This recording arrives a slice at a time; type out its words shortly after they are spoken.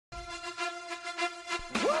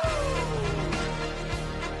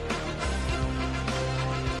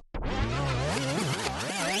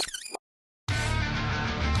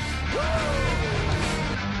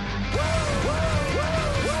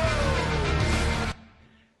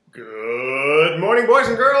Morning, boys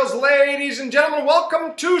and girls, ladies and gentlemen.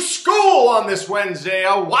 Welcome to school on this Wednesday.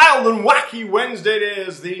 A wild and wacky Wednesday. It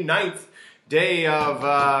is the 9th day of,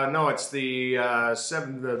 no, it's the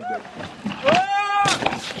 7th.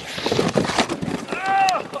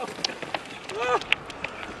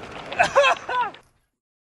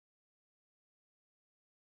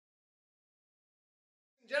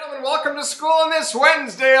 Gentlemen, welcome to school on this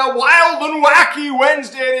Wednesday, a wild and wacky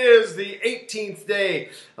Wednesday. It is the 18th day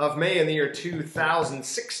of May in the year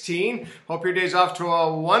 2016. Hope your day's off to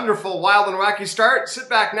a wonderful, wild and wacky start. Sit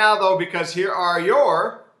back now, though, because here are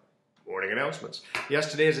your morning announcements. Yes,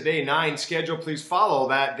 today is a day 9 schedule. Please follow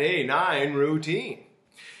that day 9 routine.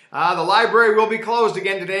 The library will be closed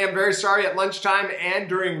again today. I'm very sorry, at lunchtime and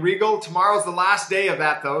during Regal. Tomorrow's the last day of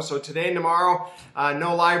that, though. So today and tomorrow,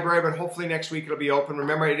 no library, but hopefully next week it'll be open.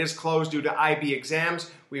 Remember, it is closed due to IB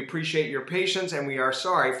exams. We appreciate your patience, and we are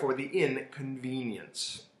sorry for the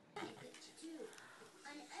inconvenience.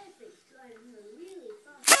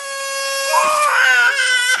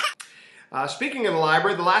 Speaking of the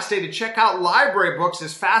library, the last day to check out library books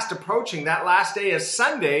is fast approaching. That last day is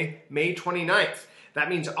Sunday, May 29th. That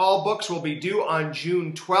means all books will be due on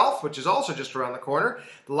June 12th, which is also just around the corner.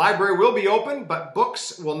 The library will be open, but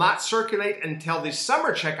books will not circulate until the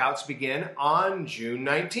summer checkouts begin on June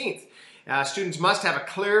 19th. Students must have a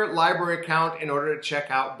clear library account in order to check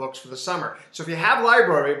out books for the summer. So if you have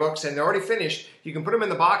library books and they're already finished, you can put them in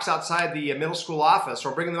the box outside the middle school office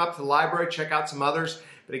or bring them up to the library, check out some others.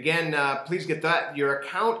 But again, please get your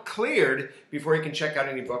account cleared before you can check out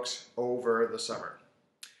any books over the summer.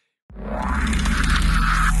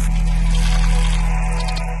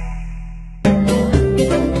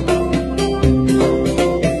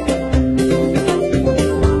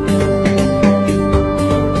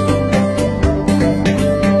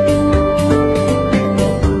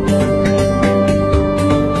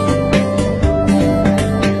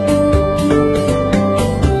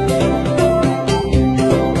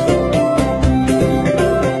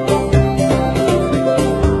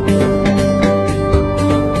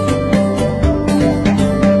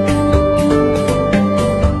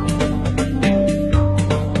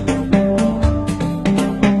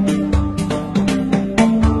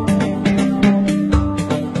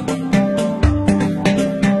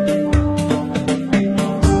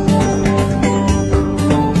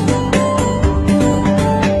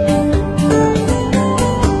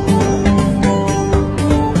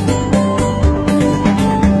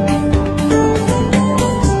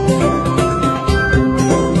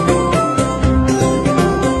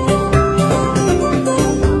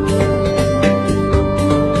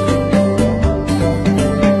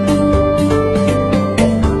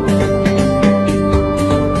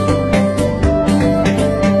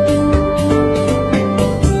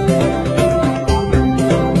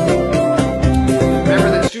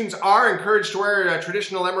 Encouraged to wear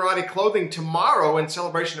traditional Emirati clothing tomorrow in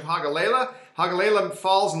celebration of Hagalela. Hagalela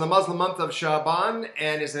falls in the Muslim month of Shaban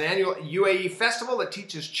and is an annual UAE festival that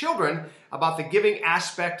teaches children about the giving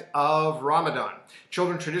aspect of Ramadan.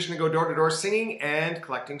 Children traditionally go door to door singing and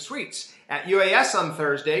collecting sweets. At UAS on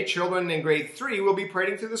Thursday, children in grade 3 will be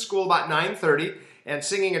parading through the school about 9:30 and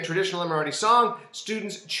singing a traditional Emirati song.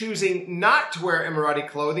 Students choosing not to wear Emirati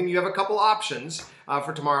clothing, you have a couple options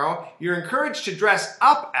for tomorrow. You're encouraged to dress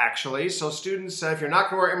up, actually. So students, if you're not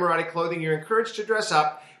going to wear Emirati clothing, you're encouraged to dress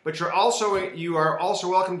up. But you are also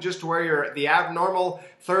welcome just to wear the abnormal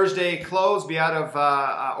Thursday clothes, be out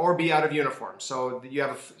of uniform. So you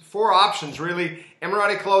have 4 options really: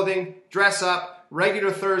 Emirati clothing, dress up,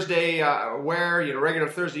 regular Thursday regular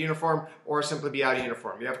Thursday uniform, or simply be out of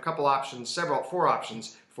uniform. You have a couple options, 4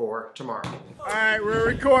 options for tomorrow. All right, we're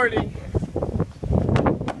recording.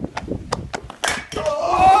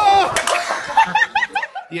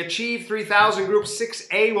 The Achieve 3000 Group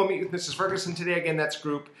 6A will meet with Mrs. Ferguson today. Again, that's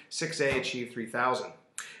Group 6A, Achieve 3000.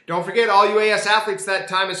 Don't forget, all UAS athletes, that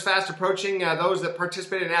time is fast approaching. Those that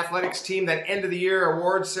participate in athletics team, that end of the year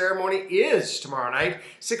awards ceremony is tomorrow night,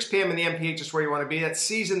 6 p.m. in the MPH is where you want to be. That's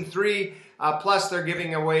season 3. Plus, they're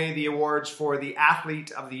giving away the awards for the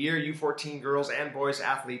Athlete of the Year, U14 Girls and Boys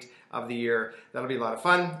Athlete of the Year. That'll be a lot of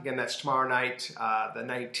fun. Again, that's tomorrow night, the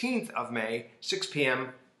 19th of May, 6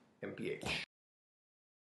 p.m. MPH.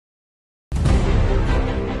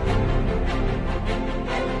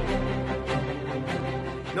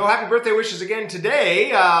 No happy birthday wishes again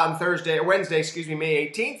today on Wednesday, May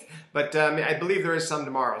 18th. But I believe there is some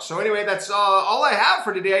tomorrow. So anyway, that's all I have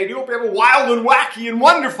for today. I do hope you have a wild and wacky and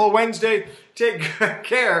wonderful Wednesday. Take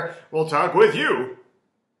care. We'll talk with you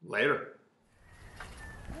later.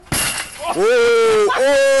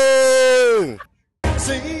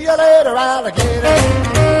 See you later,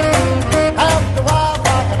 alligator.